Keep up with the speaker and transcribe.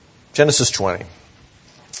Genesis 20.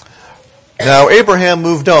 Now Abraham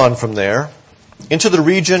moved on from there into the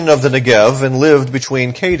region of the Negev and lived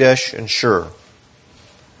between Kadesh and Shur.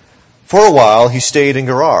 For a while he stayed in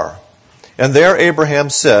Gerar, and there Abraham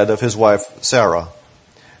said of his wife Sarah,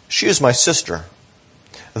 "She is my sister."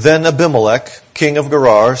 Then Abimelech, king of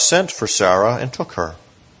Gerar, sent for Sarah and took her.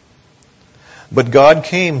 But God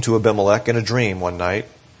came to Abimelech in a dream one night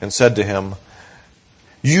and said to him,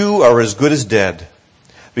 "You are as good as dead,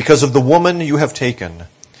 because of the woman you have taken.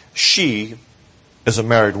 She is a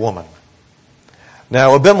married woman."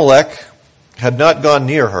 Now Abimelech had not gone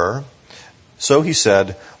near her, so he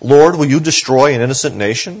said, "Lord, will you destroy an innocent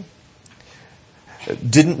nation?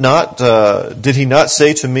 Did he not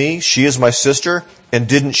say to me, 'She is my sister,' and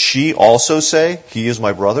didn't she also say, 'He is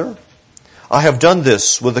my brother'? I have done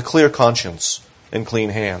this with a clear conscience and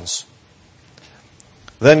clean hands."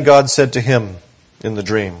 Then God said to him in the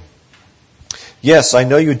dream, "Yes, I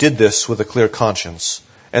know you did this with a clear conscience,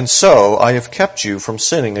 and so I have kept you from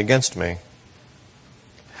sinning against me.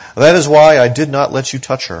 That is why I did not let you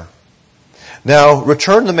touch her. Now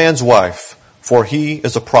return the man's wife, for he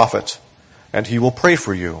is a prophet, and he will pray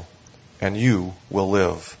for you, and you will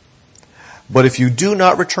live. But if you do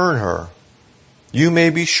not return her, you may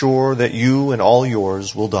be sure that you and all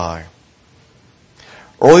yours will die."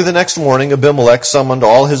 Early the next morning, Abimelech summoned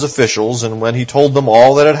all his officials, and when he told them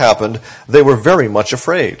all that had happened, they were very much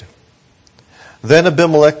afraid. Then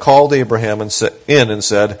Abimelech called Abraham in and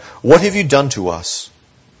said, "What have you done to us?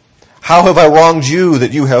 How have I wronged you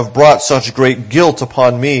that you have brought such great guilt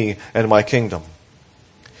upon me and my kingdom?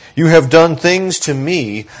 You have done things to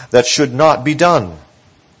me that should not be done."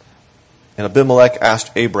 And Abimelech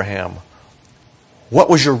asked Abraham,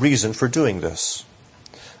 "What was your reason for doing this?"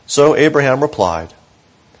 So Abraham replied,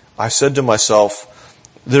 "I said to myself,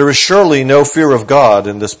 'There is surely no fear of God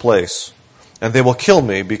in this place, and they will kill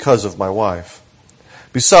me because of my wife.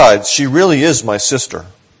 Besides, she really is my sister,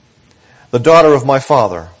 the daughter of my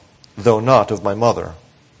father, though not of my mother.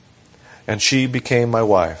 And she became my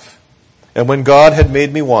wife. And when God had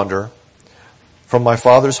made me wander from my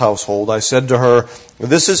father's household, I said to her,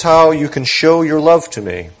 "This is how you can show your love to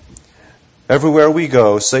me. Everywhere we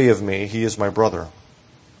go, say of me, 'He is my brother.'"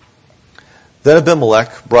 Then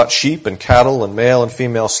Abimelech brought sheep and cattle and male and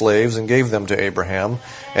female slaves and gave them to Abraham,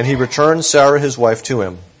 and he returned Sarah his wife to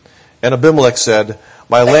him. And Abimelech said,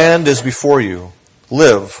 "My land is before you.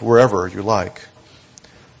 Live wherever you like."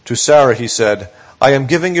 To Sarah he said, "I am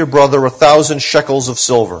giving your brother 1,000 shekels of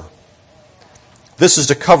silver. This is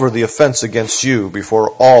to cover the offense against you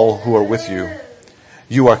before all who are with you.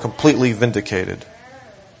 You are completely vindicated."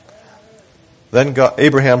 Then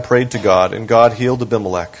Abraham prayed to God, and God healed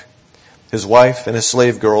Abimelech, his wife, and his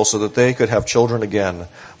slave girl, so that they could have children again.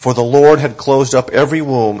 For the Lord had closed up every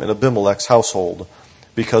womb in Abimelech's household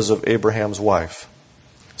because of Abraham's wife,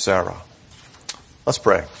 Sarah. Let's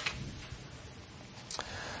pray.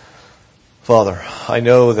 Father, I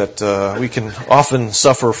know that we can often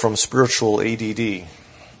suffer from spiritual ADD,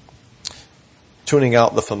 tuning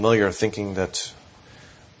out the familiar, thinking that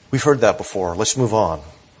we've heard that before, let's move on.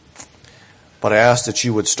 But I ask that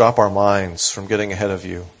you would stop our minds from getting ahead of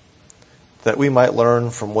you, that we might learn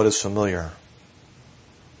from what is familiar.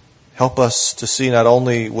 Help us to see not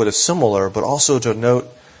only what is similar, but also to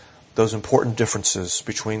note those important differences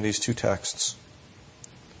between these two texts.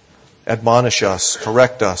 Admonish us,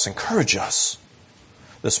 correct us, encourage us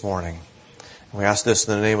this morning. And we ask this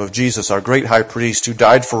in the name of Jesus, our great high priest, who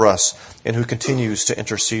died for us and who continues to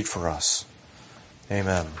intercede for us.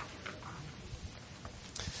 Amen.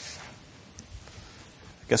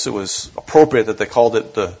 I guess it was appropriate that they called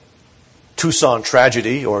it the Tucson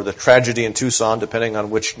tragedy, or the tragedy in Tucson, depending on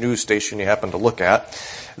which news station you happen to look at.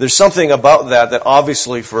 There's something about that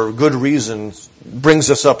obviously for good reason brings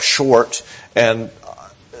us up short and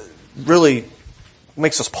really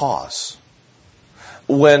makes us pause.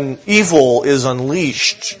 When evil is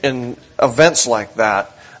unleashed in events like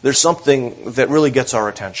that, there's something that really gets our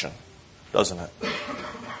attention, doesn't it?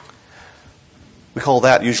 We call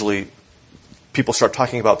that usually, people start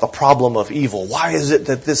talking about the problem of evil. Why is it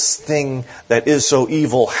that this thing that is so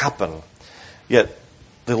evil happened? Yet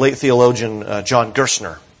the late theologian John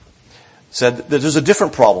Gerstner said that there's a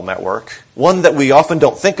different problem at work, one that we often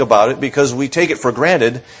don't think about it because we take it for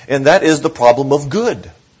granted, and that is the problem of good.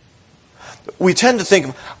 We tend to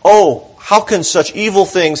think, how can such evil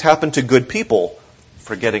things happen to good people,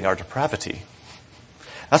 forgetting our depravity?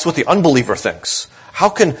 That's what the unbeliever thinks. How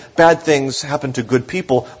can bad things happen to good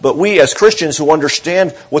people? But we as Christians who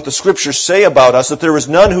understand what the Scriptures say about us, that there is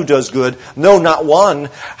none who does good, no, not one,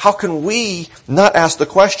 how can we not ask the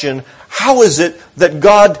question, how is it that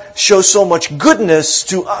God shows so much goodness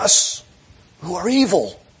to us who are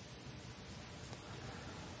evil?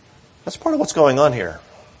 That's part of what's going on here.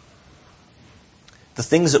 The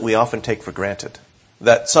things that we often take for granted.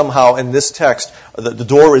 That somehow in this text, the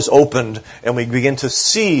door is opened and we begin to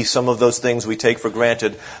see some of those things we take for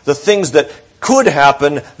granted. The things that could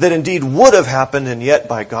happen, that indeed would have happened, and yet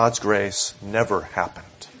by God's grace never happened.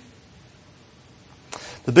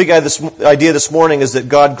 The big idea this morning is that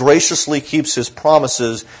God graciously keeps His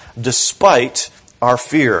promises despite our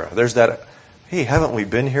fear. There's that, hey, haven't we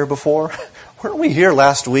been here before? Weren't we here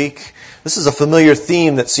last week? This is a familiar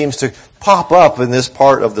theme that seems to pop up in this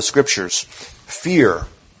part of the Scriptures. Fear.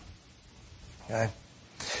 Okay?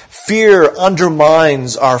 Fear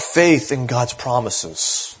undermines our faith in God's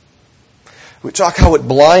promises. We talk how it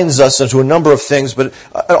blinds us into a number of things, but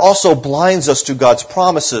it also blinds us to God's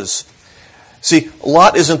promises. See,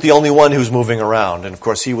 Lot isn't the only one who's moving around. And of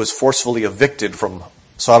course, he was forcefully evicted from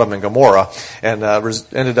Sodom and Gomorrah and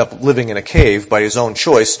ended up living in a cave by his own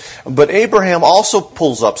choice. But Abraham also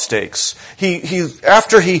pulls up stakes.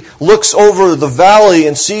 After he looks over the valley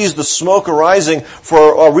and sees the smoke arising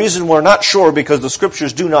for a reason we're not sure because the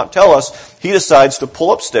Scriptures do not tell us, he decides to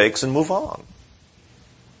pull up stakes and move on.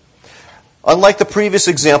 Unlike the previous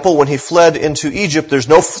example, when he fled into Egypt, there's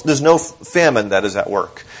no famine that is at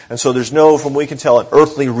work. And so there's no, from what we can tell, an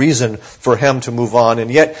earthly reason for him to move on.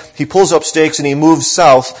 And yet he pulls up stakes and he moves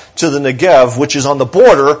south to the Negev, which is on the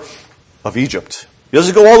border of Egypt. He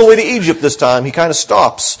doesn't go all the way to Egypt this time. He kind of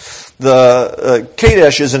stops. The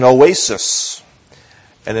Kadesh is an oasis.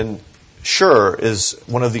 And then Shur is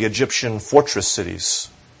one of the Egyptian fortress cities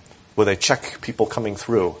where they check people coming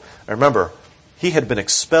through. And remember, he had been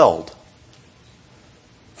expelled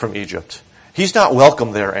from Egypt. He's not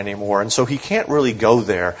welcome there anymore, and so he can't really go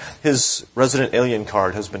there. His resident alien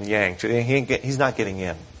card has been yanked. He's not getting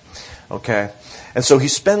in. Okay? And so he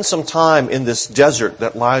spends some time in this desert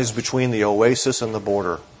that lies between the oasis and the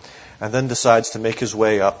border, and then decides to make his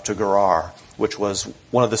way up to Gerar, which was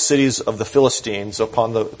one of the cities of the Philistines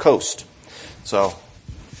upon the coast. So,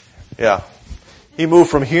 yeah. He moved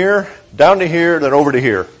from here, down to here, then over to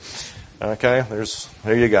here. Okay?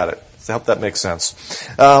 There you got it. I hope that makes sense.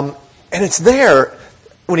 And it's there,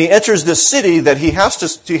 when he enters this city, that he has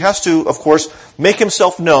to, of course, make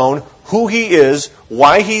himself known, who he is,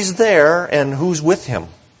 why he's there, and who's with him.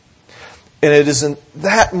 And it is in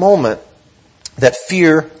that moment that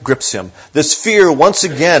fear grips him. This fear, once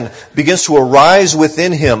again, begins to arise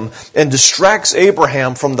within him and distracts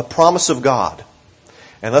Abraham from the promise of God.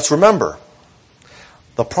 And let's remember,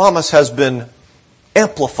 the promise has been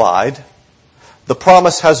amplified. The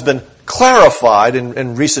promise has been clarified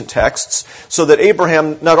in recent texts so that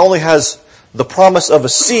Abraham not only has the promise of a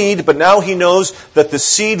seed, but now he knows that the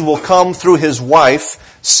seed will come through his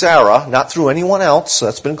wife, Sarah, not through anyone else.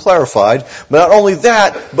 That's been clarified. But not only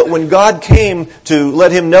that, but when God came to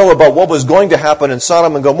let him know about what was going to happen in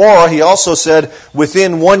Sodom and Gomorrah, he also said,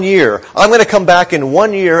 within 1 year, I'm going to come back in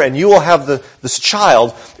 1 year and you will have this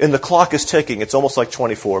child, and the clock is ticking. It's almost like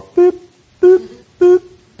 24. Boop, boop, boop,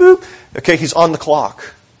 boop. Okay, he's on the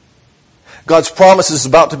clock. God's promise is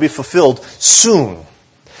about to be fulfilled soon.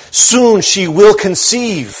 Soon she will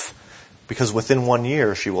conceive, because within 1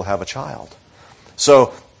 year she will have a child.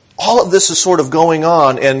 So all of this is sort of going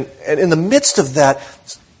on, and in the midst of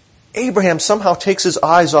that, Abraham somehow takes his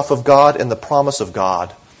eyes off of God and the promise of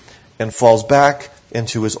God and falls back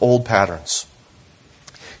into his old patterns.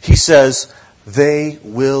 He says, they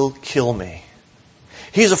will kill me.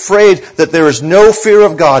 He's afraid that there is no fear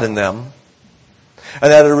of God in them, and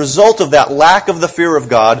that as a result of that lack of the fear of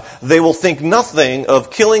God, they will think nothing of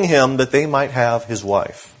killing him that they might have his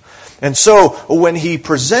wife. And so, when he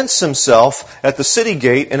presents himself at the city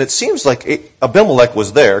gate, and it seems like Abimelech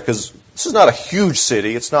was there, because this is not a huge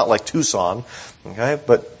city, it's not like Tucson, okay,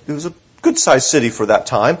 but it was a good-sized city for that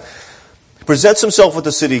time. He presents himself at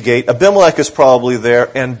the city gate, Abimelech is probably there,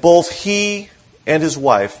 and both he and his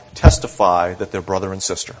wife testify that they're brother and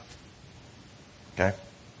sister. Okay?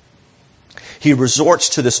 He resorts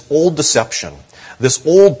to this old deception. This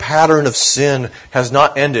old pattern of sin has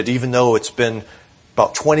not ended, even though it's been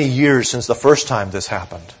about 20 years since the first time this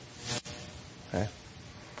happened. Okay?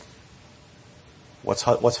 What's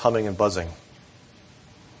humming and buzzing?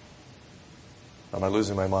 Am I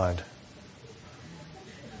losing my mind?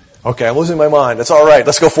 Okay, I'm losing my mind. That's all right.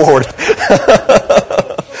 Let's go forward.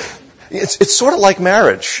 It's sort of like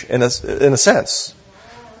marriage in a sense.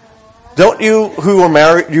 Don't you who are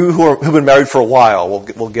married, who've been married for a while,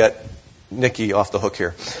 we'll get Nikki off the hook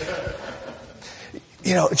here.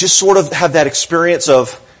 Just sort of have that experience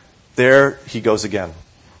of, there he goes again.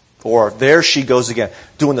 Or there she goes again.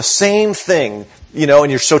 Doing the same thing,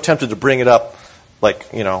 and you're so tempted to bring it up,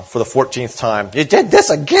 for the 14th time. You did this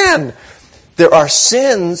again! There are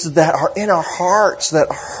sins that are in our hearts that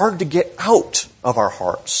are hard to get out of our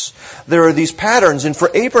hearts. There are these patterns, and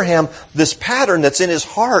for Abraham, this pattern that's in his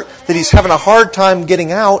heart that he's having a hard time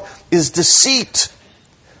getting out is deceit,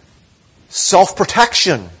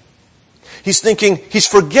 self-protection. He's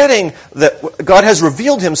forgetting that God has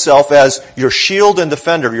revealed himself as your shield and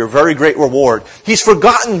defender, your very great reward. He's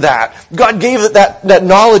forgotten that. God gave that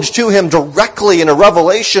knowledge to him directly in a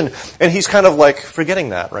revelation, and he's kind of forgetting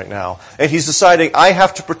that right now. And he's deciding, I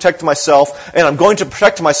have to protect myself, and I'm going to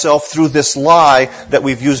protect myself through this lie that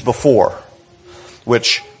we've used before,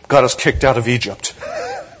 which got us kicked out of Egypt.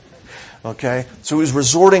 Okay? So he's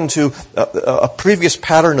resorting to a previous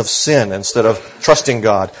pattern of sin instead of trusting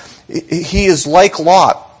God. He is like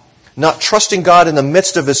Lot, not trusting God in the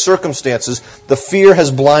midst of his circumstances. The fear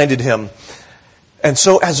has blinded him. And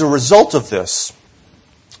so as a result of this,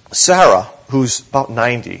 Sarah, who's about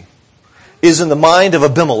 90, is in the mind of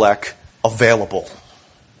Abimelech available.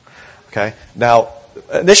 Okay? Now,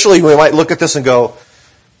 initially we might look at this and go,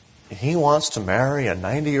 he wants to marry a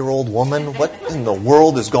 90-year-old woman? What in the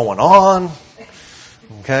world is going on?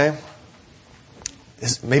 Okay?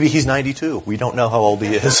 Maybe he's 92. We don't know how old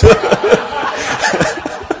he is.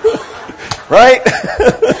 Right?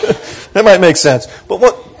 That might make sense. But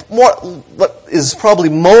what is probably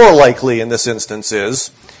more likely in this instance is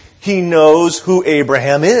he knows who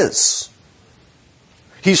Abraham is.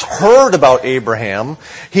 He's heard about Abraham.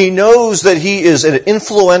 He knows that he is an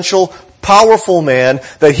influential, powerful man,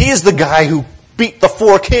 that he is the guy who beat the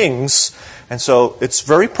 4 kings. And so it's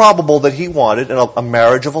very probable that he wanted a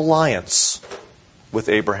marriage of alliance with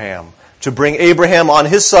Abraham, to bring Abraham on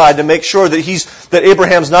his side, to make sure that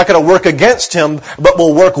Abraham's not going to work against him, but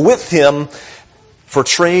will work with him for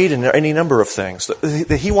trade and any number of things.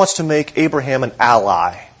 That he wants to make Abraham an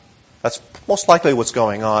ally. That's most likely what's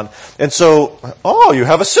going on. And so, you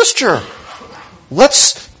have a sister.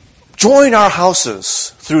 Let's join our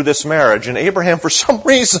houses through this marriage. And Abraham, for some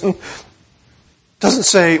reason, doesn't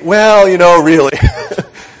say, really,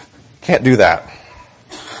 can't do that.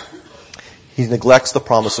 He neglects the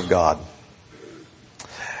promise of God.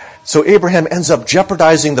 So Abraham ends up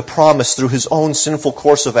jeopardizing the promise through his own sinful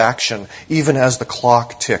course of action, even as the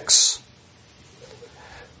clock ticks.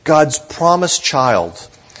 God's promised child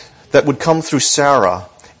that would come through Sarah,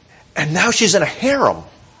 and now she's in a harem.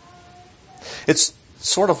 It's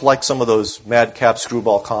sort of like some of those madcap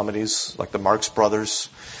screwball comedies, like the Marx Brothers,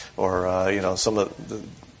 or some of the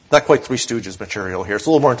not quite Three Stooges material here. It's a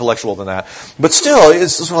little more intellectual than that. But still,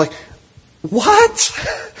 it's sort of like, what?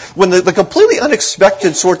 When the completely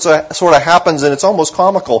unexpected sort of happens and it's almost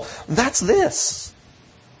comical, that's this.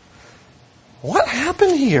 What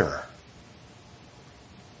happened here?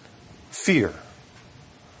 Fear,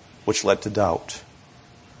 which led to doubt,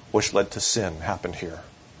 which led to sin, happened here.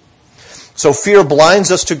 So fear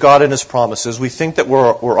blinds us to God and His promises. We think that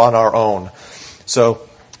we're on our own. So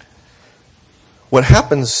what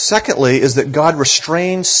happens, secondly, is that God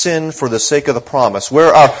restrains sin for the sake of the promise.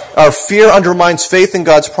 Where our fear undermines faith in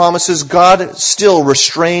God's promises, God still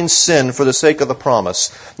restrains sin for the sake of the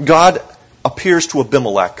promise. God appears to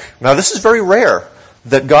Abimelech. Now, this is very rare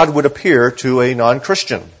that God would appear to a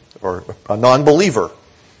non-Christian or a non-believer.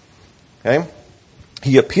 Okay?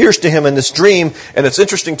 He appears to him in this dream, and it's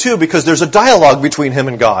interesting, too, because there's a dialogue between him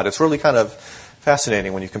and God. It's really kind of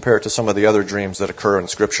fascinating when you compare it to some of the other dreams that occur in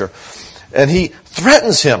Scripture. And he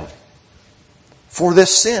threatens him for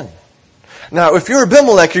this sin. Now, if you're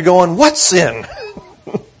Abimelech, you're going, what sin?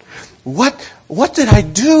 What did I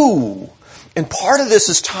do? And part of this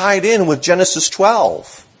is tied in with Genesis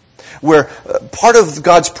 12, where part of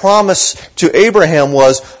God's promise to Abraham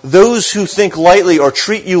was, those who think lightly or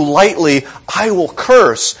treat you lightly, I will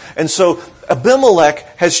curse. And so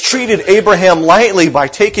Abimelech has treated Abraham lightly by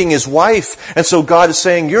taking his wife. And so God is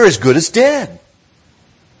saying, you're as good as dead.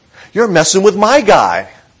 You're messing with my guy.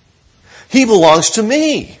 He belongs to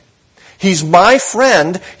me. He's my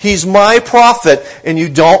friend. He's my prophet. And you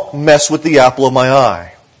don't mess with the apple of my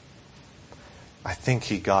eye. I think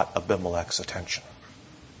he got Abimelech's attention.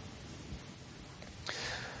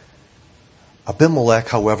 Abimelech,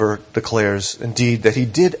 however, declares indeed that he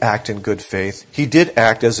did act in good faith. He did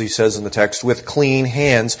act, as he says in the text, with clean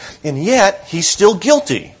hands. And yet, he's still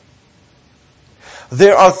guilty.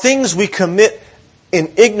 There are things we commit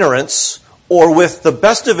in ignorance or with the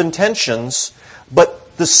best of intentions,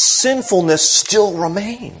 but the sinfulness still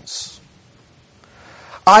remains.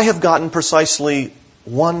 I have gotten precisely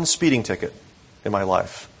one speeding ticket in my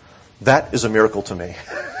life. That is a miracle to me.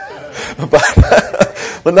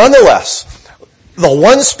 But nonetheless, the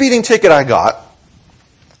one speeding ticket I got,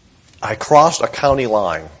 I crossed a county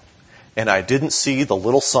line, and I didn't see the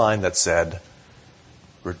little sign that said,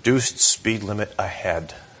 reduced speed limit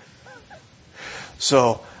ahead.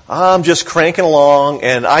 So I'm just cranking along,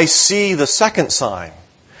 and I see the second sign,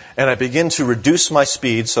 and I begin to reduce my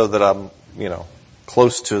speed so that I'm,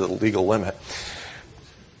 close to the legal limit.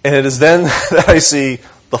 And it is then that I see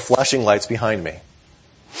the flashing lights behind me.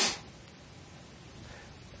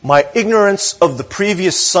 My ignorance of the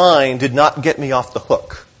previous sign did not get me off the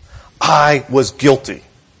hook. I was guilty.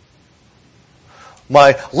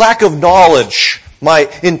 My lack of knowledge, my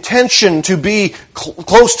intention to be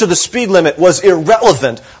close to the speed limit was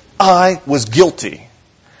irrelevant. I was guilty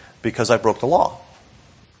because I broke the law.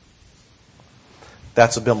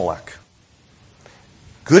 That's Abimelech.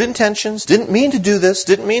 Good intentions, didn't mean to do this,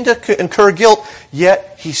 didn't mean to incur guilt,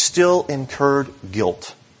 yet he still incurred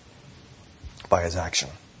guilt by his action.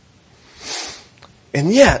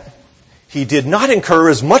 And yet, he did not incur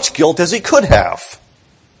as much guilt as he could have.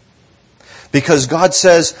 Because God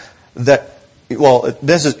says that, he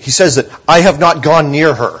says that I have not gone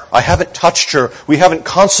near her. I haven't touched her. We haven't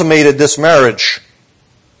consummated this marriage.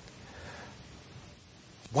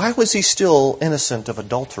 Why was he still innocent of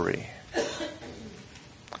adultery?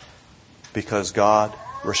 Because God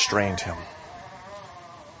restrained him.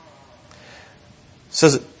 It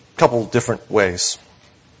says it a couple different ways.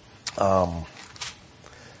 Wait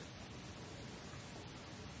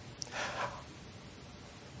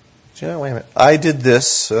a minute. I did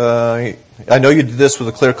this. I know you did this with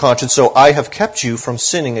a clear conscience, so I have kept you from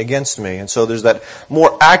sinning against me. And so there's that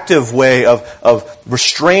more active way of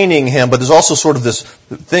restraining him, but there's also sort of this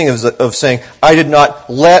thing of saying, I did not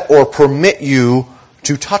let or permit you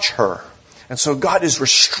to touch her. And so God is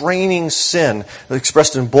restraining sin,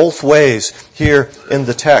 expressed in both ways here in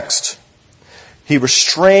the text. He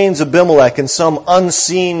restrains Abimelech in some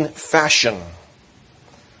unseen fashion.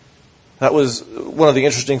 That was one of the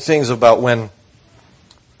interesting things about when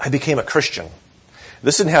I became a Christian.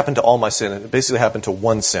 This didn't happen to all my sin. It basically happened to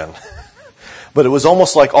one sin. But it was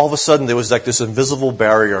almost like all of a sudden there was like this invisible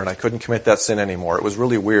barrier and I couldn't commit that sin anymore. It was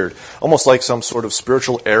really weird. Almost like some sort of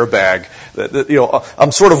spiritual airbag.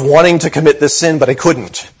 I'm sort of wanting to commit this sin, but I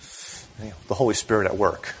couldn't. The Holy Spirit at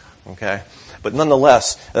work. Okay? But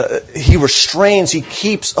nonetheless, he restrains, he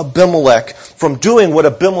keeps Abimelech from doing what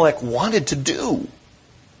Abimelech wanted to do.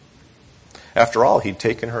 After all, he'd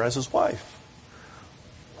taken her as his wife.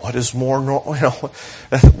 What's more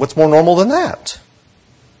normal than that?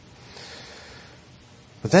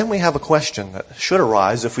 But then we have a question that should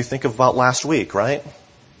arise if we think about last week, right?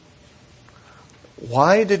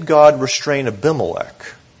 Why did God restrain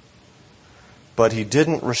Abimelech, but he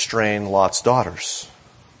didn't restrain Lot's daughters?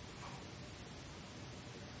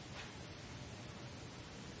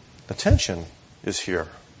 The tension is here.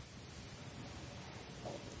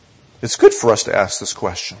 It's good for us to ask this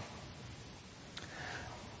question.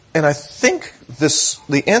 And I think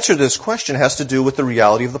the answer to this question has to do with the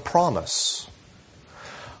reality of the promise.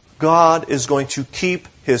 God is going to keep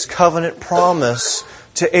his covenant promise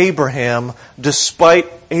to Abraham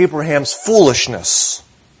despite Abraham's foolishness.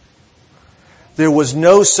 There was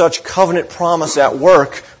no such covenant promise at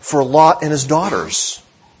work for Lot and his daughters.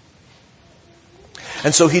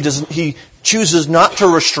 And so he chooses not to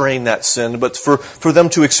restrain that sin, but for them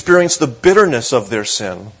to experience the bitterness of their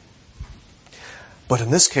sin. But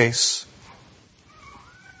in this case,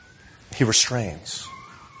 he restrains.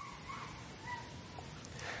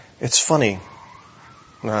 It's funny.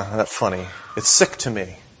 Not funny. It's sick to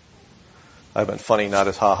me. I meant funny, not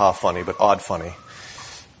as ha-ha funny, but odd funny.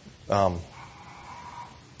 When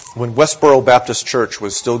Westboro Baptist Church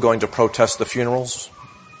was still going to protest the funerals,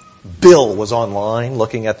 Bill was online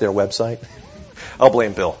looking at their website. I'll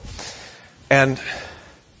blame Bill. And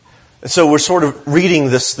so we're sort of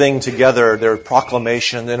reading this thing together, their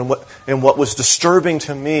proclamation, and what was disturbing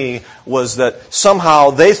to me was that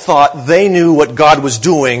somehow they thought they knew what God was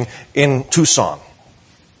doing in Tucson.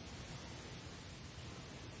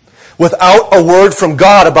 Without a word from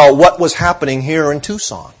God about what was happening here in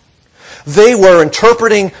Tucson. They were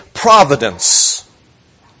interpreting providence.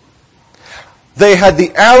 They had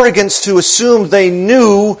the arrogance to assume they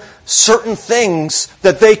knew certain things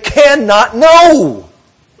that they cannot know.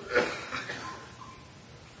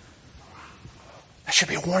 That should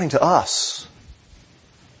be a warning to us.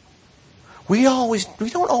 We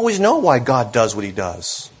don't always know why God does what he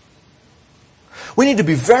does. We need to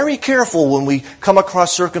be very careful when we come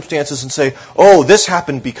across circumstances and say, oh, this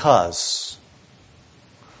happened because.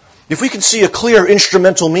 If we can see a clear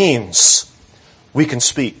instrumental means, we can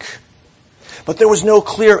speak. But there was no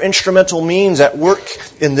clear instrumental means at work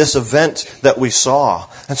in this event that we saw.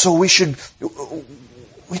 And so we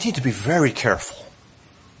need to be very careful.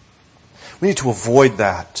 We need to avoid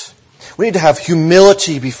that. We need to have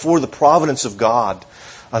humility before the providence of God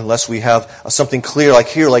unless we have something clear like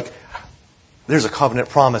here, like there's a covenant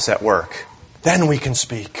promise at work. Then we can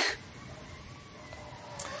speak.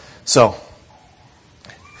 So,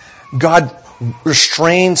 God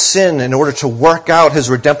restrained sin in order to work out His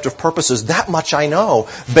redemptive purposes. That much I know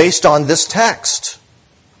based on this text.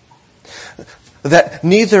 That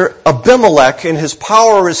neither Abimelech in his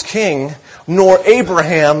power as king nor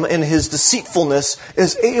Abraham in his deceitfulness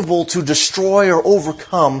is able to destroy or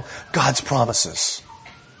overcome God's promises.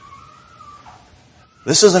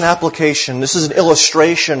 This is an application, this is an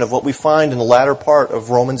illustration of what we find in the latter part of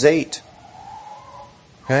Romans 8.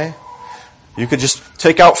 Okay? You could just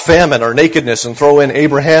take out famine or nakedness and throw in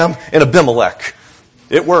Abraham and Abimelech.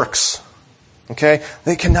 It works. Okay?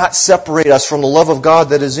 They cannot separate us from the love of God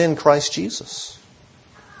that is in Christ Jesus.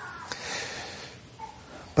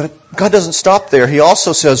 But God doesn't stop there. He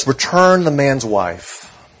also says, return the man's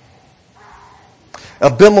wife.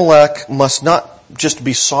 Abimelech must not just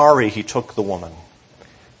be sorry he took the woman.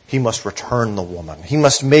 He must return the woman. He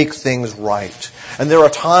must make things right. And there are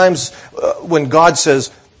times when God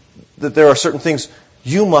says that there are certain things,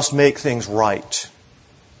 you must make things right.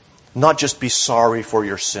 Not just be sorry for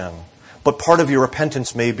your sin. But part of your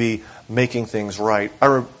repentance may be making things right.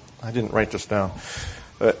 I didn't write this down.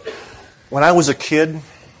 When I was a kid,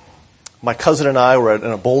 my cousin and I were in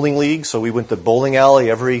a bowling league, so we went to bowling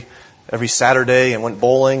alley every Saturday and went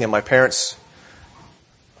bowling, and my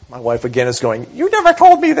wife again is going, you never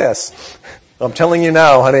told me this. I'm telling you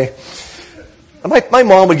now, honey. My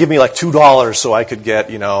mom would give me like $2 so I could get,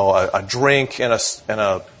 a drink and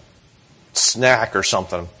a snack or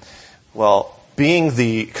something. Well, being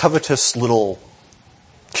the covetous little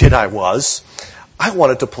kid I was, I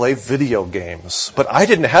wanted to play video games. But I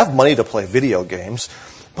didn't have money to play video games.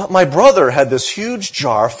 But my brother had this huge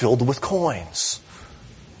jar filled with coins.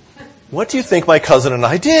 What do you think my cousin and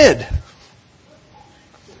I did?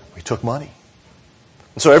 We took money.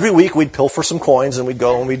 And so every week we'd pilfer some coins and we'd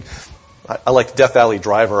go and I liked Death Alley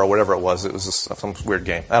Driver or whatever it was. It was some weird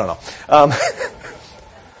game. I don't know.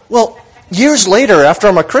 Well, years later, after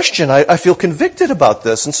I'm a Christian, I feel convicted about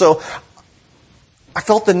this. And so I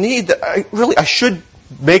felt the need that I should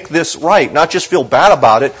make this right, not just feel bad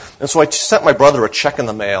about it. And so I sent my brother a check in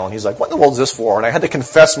the mail. And he's like, what in the world is this for? And I had to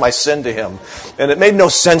confess my sin to him. And it made no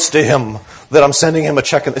sense to him that I'm sending him a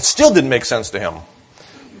check. It still didn't make sense to him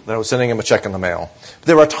that I was sending him a check in the mail.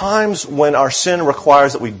 There are times when our sin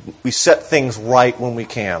requires that we set things right when we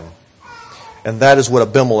can. And that is what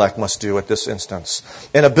Abimelech must do at this instance.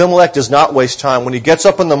 And Abimelech does not waste time. When he gets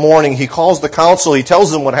up in the morning, he calls the council, he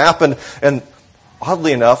tells them what happened, and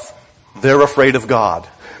oddly enough, they're afraid of God.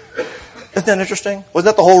 Isn't that interesting? Wasn't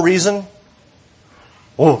that the whole reason?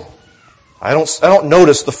 Oh, I don't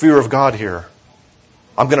notice the fear of God here.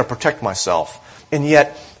 I'm going to protect myself. And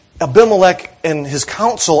yet, Abimelech and his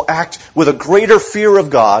council act with a greater fear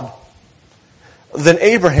of God than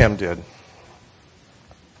Abraham did.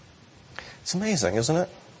 It's amazing, isn't it?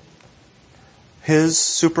 His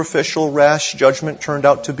superficial, rash judgment turned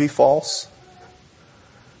out to be false.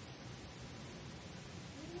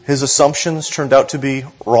 His assumptions turned out to be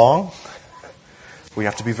wrong. We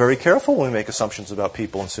have to be very careful when we make assumptions about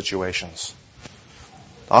people and situations.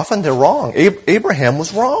 Often they're wrong. Abraham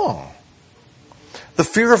was wrong. The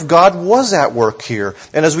fear of God was at work here.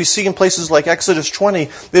 And as we see in places like Exodus 20,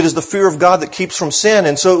 it is the fear of God that keeps from sin.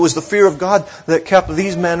 And so it was the fear of God that kept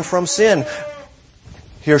these men from sin.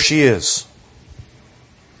 Here she is.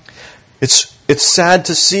 It's sad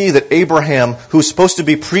to see that Abraham, who's supposed to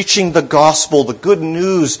be preaching the gospel, the good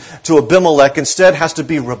news to Abimelech, instead has to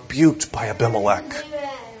be rebuked by Abimelech.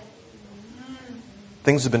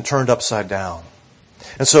 Things have been turned upside down.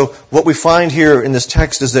 And so what we find here in this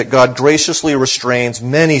text is that God graciously restrains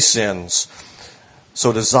many sins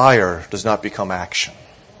so desire does not become action.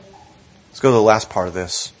 Let's go to the last part of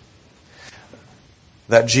this.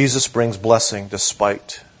 That Jesus brings blessing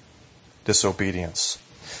despite disobedience.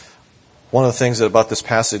 One of the things about this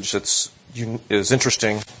passage is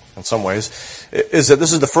interesting in some ways is that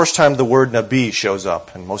this is the first time the word Nabi shows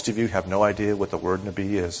up. And most of you have no idea what the word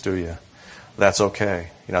Nabi is, do you? That's okay.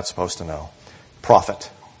 You're not supposed to know. Prophet.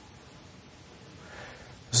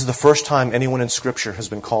 This is the first time anyone in Scripture has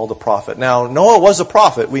been called a prophet. Now, Noah was a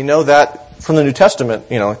prophet. We know that from the New Testament,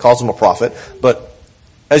 it calls him a prophet, but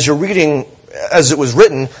as you're reading, as it was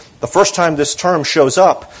written, the first time this term shows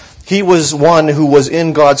up, he was one who was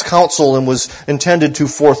in God's counsel and was intended to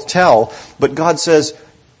foretell, but God says,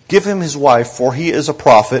 give him his wife, for he is a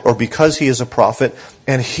prophet, or because he is a prophet,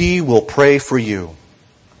 and he will pray for you.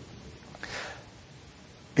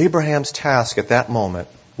 Abraham's task at that moment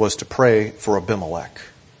was to pray for Abimelech,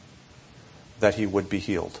 that he would be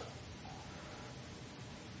healed.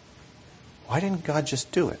 Why didn't God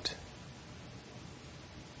just do it?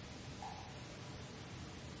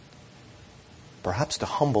 Perhaps to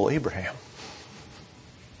humble Abraham.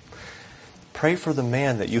 Pray for the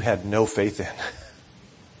man that you had no faith in.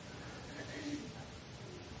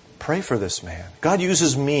 Pray for this man. God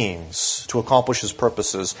uses means to accomplish his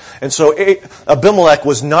purposes. And so Abimelech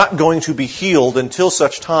was not going to be healed until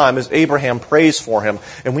such time as Abraham prays for him.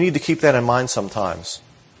 And we need to keep that in mind sometimes.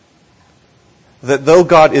 That though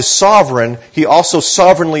God is sovereign, he also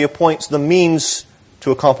sovereignly appoints the means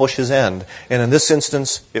to accomplish his end. And in this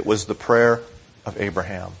instance, it was the prayer of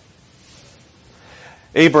Abraham.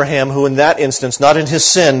 Abraham, who in that instance, not in his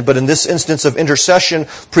sin, but in this instance of intercession,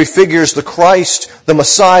 prefigures the Christ, the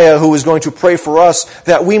Messiah, who is going to pray for us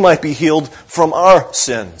that we might be healed from our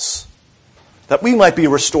sins, that we might be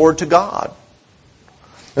restored to God.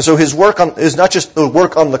 And so his work is not just the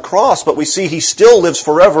work on the cross, but we see he still lives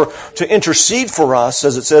forever to intercede for us,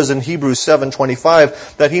 as it says in Hebrews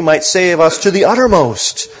 7:25, that he might save us to the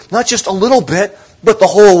uttermost, not just a little bit, but the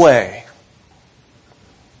whole way.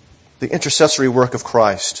 The intercessory work of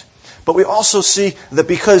Christ. But we also see that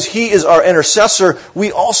because he is our intercessor,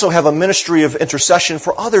 we also have a ministry of intercession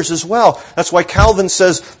for others as well. That's why Calvin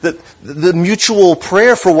says that the mutual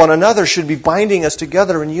prayer for one another should be binding us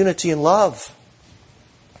together in unity and love.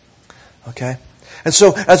 Okay? And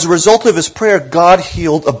so, as a result of his prayer, God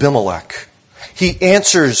healed Abimelech. He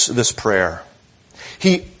answers this prayer.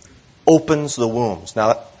 He opens the wombs.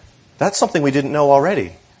 Now, that's something we didn't know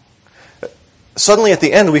already. Suddenly at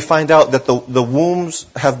the end we find out that the wombs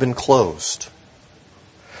have been closed.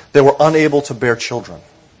 They were unable to bear children.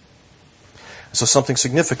 So something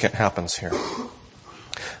significant happens here.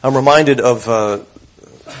 I'm reminded of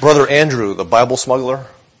Brother Andrew, the Bible smuggler.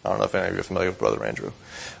 I don't know if any of you are familiar with Brother Andrew.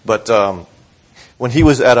 But when he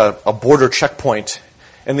was at a border checkpoint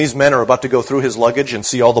and these men are about to go through his luggage and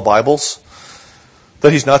see all the Bibles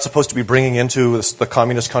that he's not supposed to be bringing into the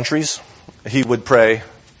communist countries, he would pray,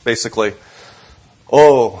 basically,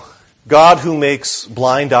 "Oh, God who makes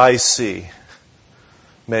blind eyes see,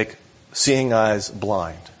 make seeing eyes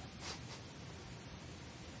blind."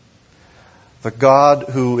 The God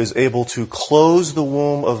who is able to close the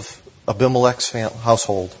womb of Abimelech's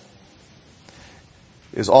household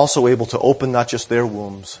is also able to open not just their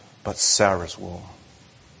wombs, but Sarah's womb,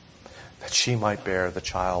 that she might bear the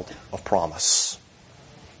child of promise.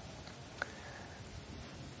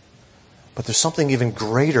 But there's something even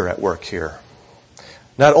greater at work here.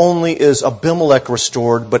 Not only is Abimelech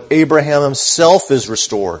restored, but Abraham himself is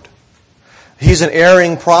restored. He's an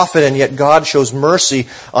erring prophet, and yet God shows mercy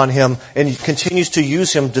on him and continues to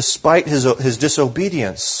use him despite his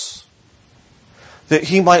disobedience. That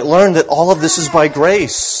he might learn that all of this is by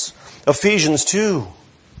grace. Ephesians 2.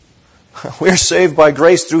 We're saved by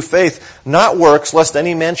grace through faith, not works, lest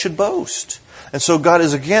any man should boast. And so God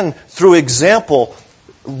is again, through example,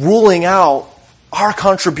 ruling out our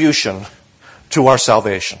contribution to our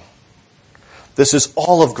salvation. This is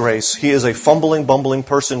all of grace. He is a fumbling, bumbling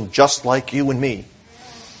person just like you and me.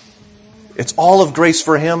 It's all of grace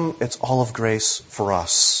for him. It's all of grace for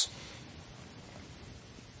us.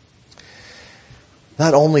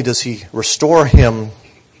 Not only does he restore him,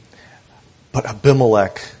 but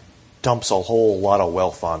Abimelech dumps a whole lot of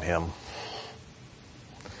wealth on him.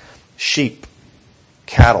 Sheep,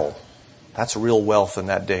 cattle, that's real wealth in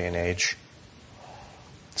that day and age.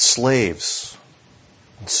 Slaves,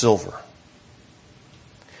 and silver.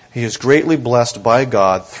 He is greatly blessed by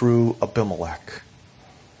God through Abimelech.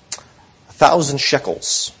 1,000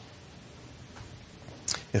 shekels.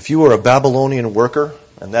 If you were a Babylonian worker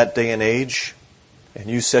in that day and age, and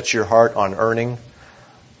you set your heart on earning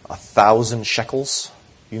 1,000 shekels,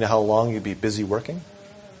 you know how long you'd be busy working?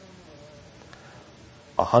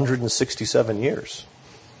 167 years.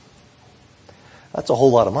 That's a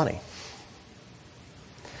whole lot of money.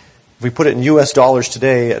 If we put it in U.S. dollars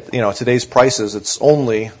today, at today's prices, it's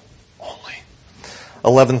only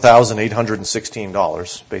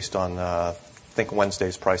 $11,816 based on, I think,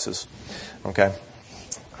 Wednesday's prices. Okay?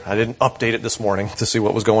 I didn't update it this morning to see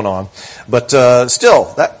what was going on. But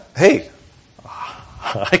still, I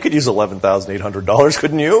could use $11,800,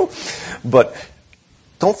 couldn't you? But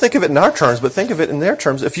don't think of it in our terms, but think of it in their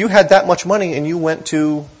terms. If you had that much money and you went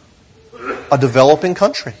to a developing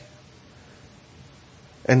country,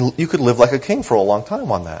 and you could live like a king for a long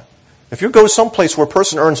time on that. If you go someplace where a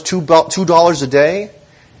person earns $2 a day,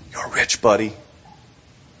 you're rich, buddy.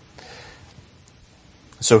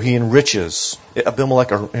 So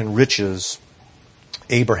Abimelech enriches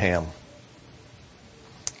Abraham.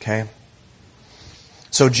 Okay?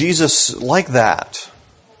 So Jesus, like that,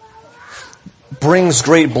 brings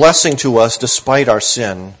great blessing to us despite our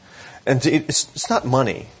sin. And it's not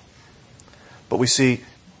money. But we see,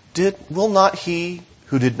 will not he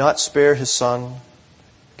who did not spare his son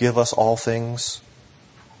give us all things?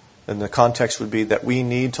 And the context would be that we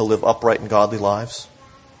need to live upright and godly lives.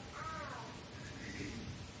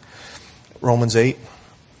 Romans 8,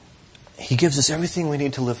 he gives us everything we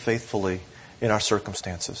need to live faithfully in our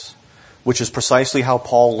circumstances, which is precisely how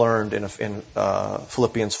Paul learned in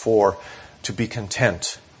Philippians 4 to be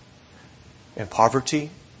content in poverty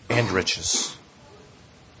and riches.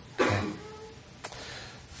 Okay.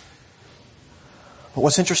 But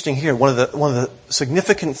what's interesting here, one of the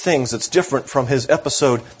significant things that's different from his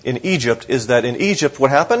episode in Egypt is that in Egypt, what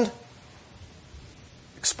happened?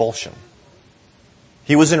 Expulsion.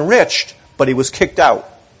 He was enriched, but he was kicked out.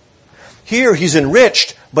 Here he's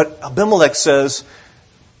enriched, but Abimelech says,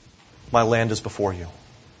 my land is before you.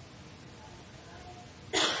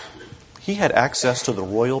 He had access to the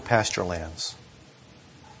royal pasture lands.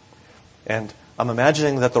 And I'm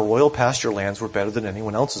imagining that the royal pasture lands were better than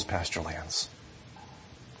anyone else's pasture lands.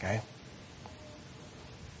 Okay?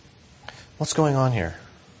 What's going on here?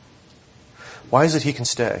 Why is it he can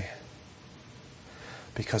stay?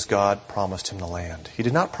 Because God promised him the land. He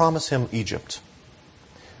did not promise him Egypt,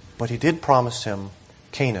 but he did promise him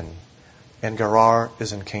Canaan, and Gerar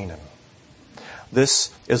is in Canaan.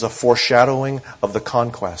 This is a foreshadowing of the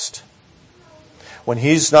conquest. When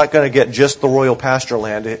he's not going to get just the royal pasture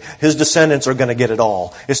land, his descendants are going to get it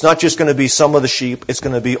all. It's not just going to be some of the sheep, it's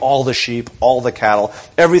going to be all the sheep, all the cattle.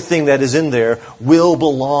 Everything that is in there will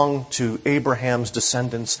belong to Abraham's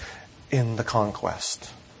descendants in the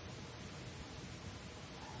conquest.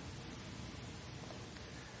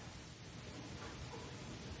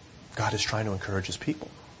 God is trying to encourage his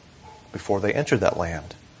people before they entered that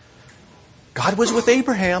land. God was with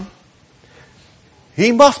Abraham.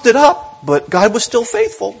 He muffed it up, but God was still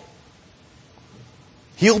faithful.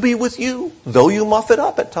 He'll be with you, though you muff it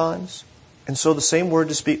up at times. And so the same word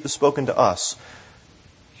is spoken to us.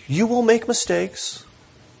 You will make mistakes.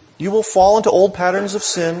 You will fall into old patterns of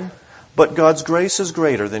sin, but God's grace is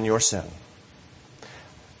greater than your sin.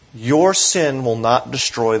 Your sin will not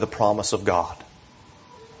destroy the promise of God.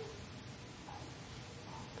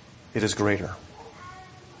 It is greater.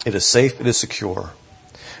 It is safe. It is secure.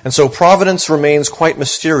 And so providence remains quite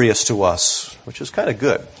mysterious to us, which is kind of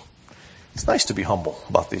good. It's nice to be humble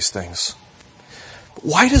about these things.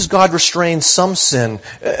 Why does God restrain some sin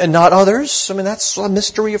and not others? I mean, that's a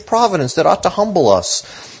mystery of providence that ought to humble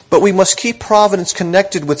us. But we must keep providence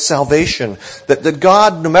connected with salvation. That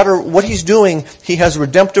God, no matter what he's doing, he has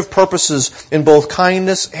redemptive purposes in both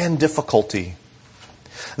kindness and difficulty.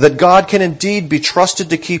 That God can indeed be trusted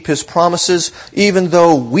to keep his promises, even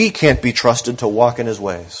though we can't be trusted to walk in his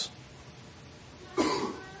ways.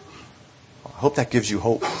 I hope that gives you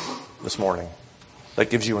hope this morning. That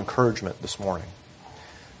gives you encouragement this morning.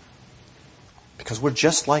 Because we're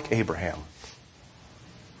just like Abraham.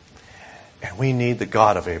 And we need the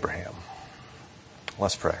God of Abraham.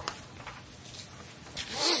 Let's pray.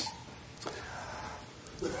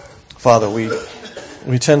 Father, we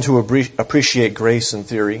tend to appreciate grace in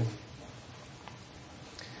theory,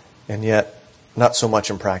 and yet not so much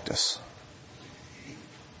in practice.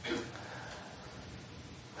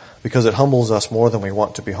 Because it humbles us more than we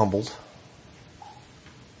want to be humbled.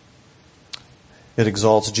 It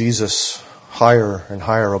exalts Jesus higher and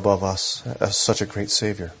higher above us as such a great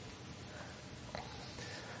Savior.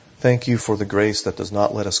 Thank you for the grace that does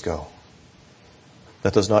not let us go,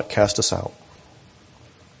 that does not cast us out.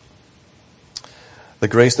 The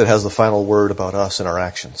grace that has the final word about us and our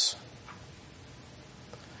actions.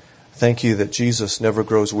 Thank you that Jesus never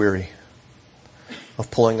grows weary of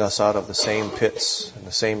pulling us out of the same pits and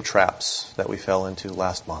the same traps that we fell into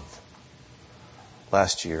last month,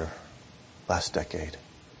 last year, last decade.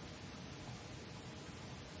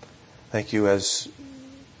 Thank you, as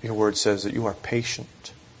your word says, that you are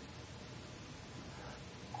patient,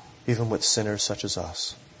 even with sinners such as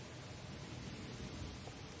us.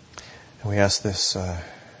 And we ask this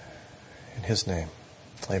in his name.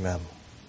 Amen.